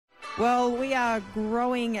Well, we are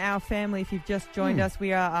growing our family. If you've just joined us,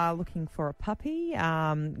 we are looking for a puppy.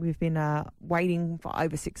 We've been waiting for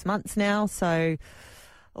over 6 months now, so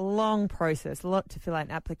a long process, a lot to fill out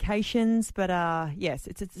in applications. But yes,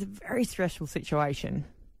 it's a very stressful situation.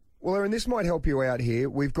 Well, Erin, this might help you out here.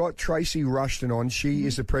 We've got Tracy Rushton on. She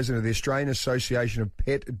is the president of the Australian Association of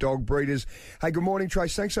Pet Dog Breeders. Hey, good morning,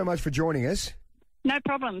 Tracy. Thanks so much for joining us. No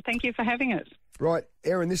problem. Thank you for having us. Right,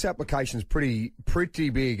 Erin, this application is pretty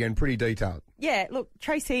big and pretty detailed. Yeah, look,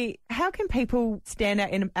 Tracy, how can people stand out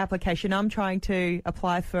in an application? I'm trying to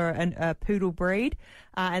apply for a poodle breed,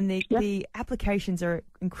 and the applications are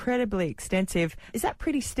incredibly extensive. Is that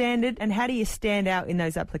pretty standard, and how do you stand out in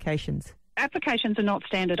those applications? Applications are not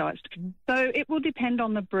standardised. So it will depend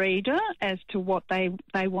on the breeder as to what they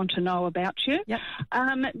want to know about you. Yep.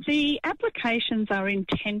 The applications are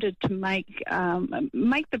intended to make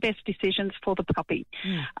the best decisions for the puppy.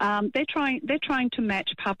 They're trying to match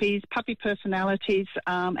puppy personalities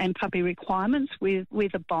and puppy requirements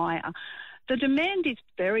with a buyer. The demand is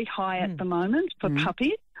very high at the moment for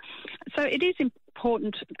puppies. So it is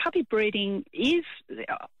important. Puppy breeding is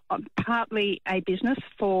partly a business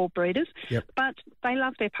for breeders, but they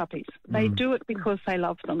love their puppies. They do it because they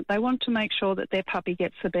love them. They want to make sure that their puppy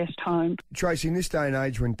gets the best home. Tracy, in this day and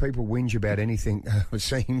age when people whinge about anything, it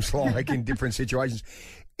seems like in different situations,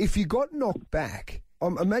 if you got knocked back,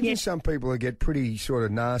 imagine some people who get pretty sort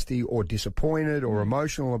of nasty or disappointed or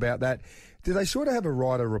emotional about that. Do they sort of have a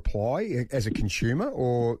right of reply as a consumer,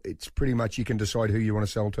 or it's pretty much you can decide who you want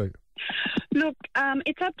to sell to? Look,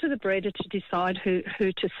 it's up to the breeder to decide who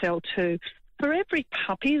to sell to. For every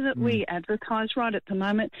puppy that we advertise right at the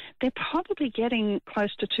moment, they're probably getting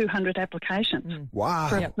close to 200 applications. Wow.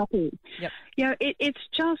 For a puppy. Yep. You know, it's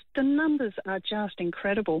just, the numbers are just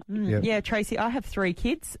incredible. Yeah, Tracy, I have 3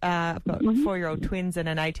 kids. I've got 4-year-old twins and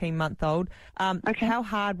an 18-month-old. How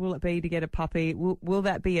hard will it be to get a puppy? Will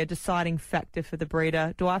that be a deciding factor for the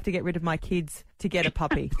breeder? Do I have to get rid of my kids to get a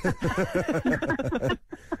puppy?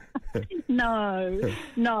 No.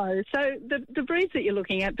 So the breeds that you're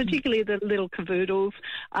looking at, particularly the little cavoodles,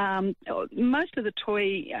 most of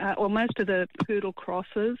the or most of the poodle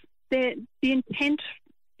crosses, the intent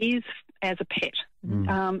is as a pet.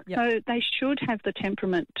 So they should have the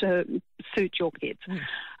temperament to suit your kids.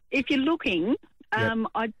 If you're looking,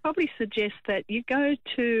 I'd probably suggest that you go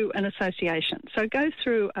to an association. So go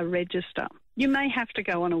through a register. You may have to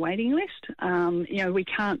go on a waiting list. We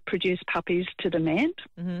can't produce puppies to demand.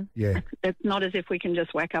 It's not as if we can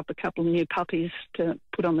just whack up a couple of new puppies to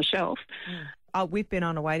put on the shelf. We've been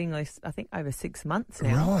on a waiting list, I think, over 6 months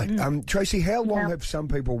now. Right. Tracy, how long have some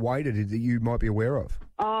people waited that you might be aware of?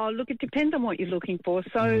 Oh, look, it depends on what you're looking for.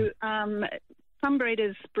 So some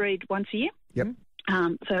breeders breed once a year. Yep.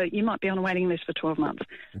 So you might be on a waiting list for 12 months.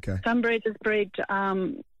 Okay. Some breeders breed,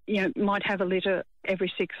 might have a litter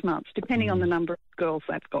every 6 months, depending on the number of girls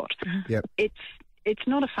they've got. Yep. It's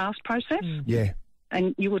not a fast process. Yeah.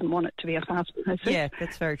 And you wouldn't want it to be a fast process. Yeah,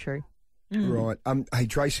 that's very true. Right. Hey,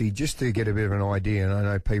 Tracy, just to get a bit of an idea, and I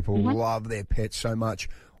know people love their pets so much,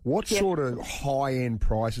 what sort of high-end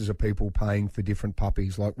prices are people paying for different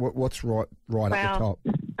puppies? Like, what's right at the top?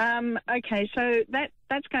 Okay, so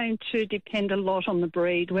that's going to depend a lot on the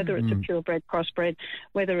breed, whether it's a purebred, crossbred,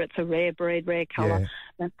 whether it's a rare breed, rare colour,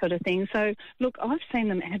 that sort of thing. So, look, I've seen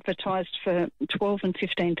them advertised for $12,000 and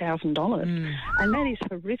 $15,000, and that is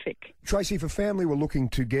horrific. Tracy, if a family were looking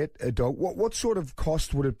to get a dog, what sort of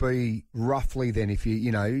cost would it be roughly then if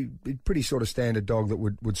pretty sort of standard dog that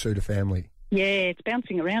would suit a family? Yeah, it's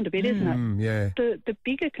bouncing around a bit, isn't it? Yeah. The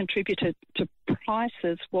bigger contributor to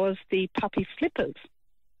prices was the puppy flippers,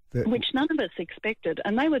 which none of us expected.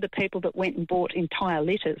 And they were the people that went and bought entire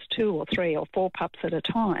litters, 2 or 3 or 4 pups at a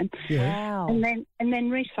time. Yeah. Wow. And then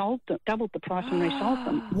resold them, doubled the price and resold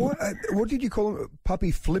them. What did you call them?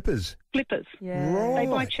 Puppy flippers? Flippers. Yeah. Right.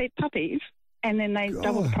 They buy cheap puppies and then they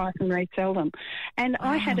double the price and resell them. And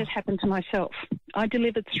I had it happen to myself. I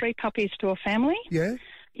delivered 3 puppies to a family. Yeah.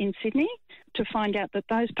 In Sydney, to find out that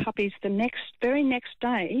those puppies the very next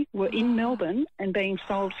day were in Melbourne and being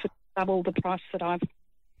sold for double the price that I've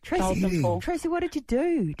sold them for. Tracy, what did you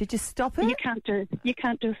do? Did you stop it? You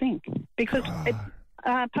can't do a thing because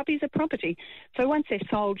puppies are property. So once they're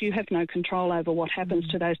sold, you have no control over what happens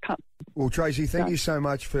to those pups. Well, Tracy, thank you so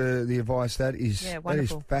much for the advice. That is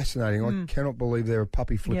fascinating. I cannot believe there are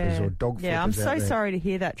puppy flippers or dog flippers. Yeah, I'm so sorry to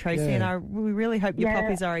hear that, Tracy, and we really hope your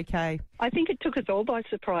puppies are okay. I think it took us all by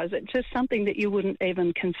surprise. It's just something that you wouldn't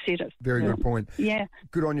even consider. Very good point. Yeah.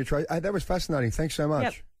 Good on you, Tracy. Hey, that was fascinating. Thanks so much.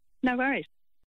 Yep. No worries.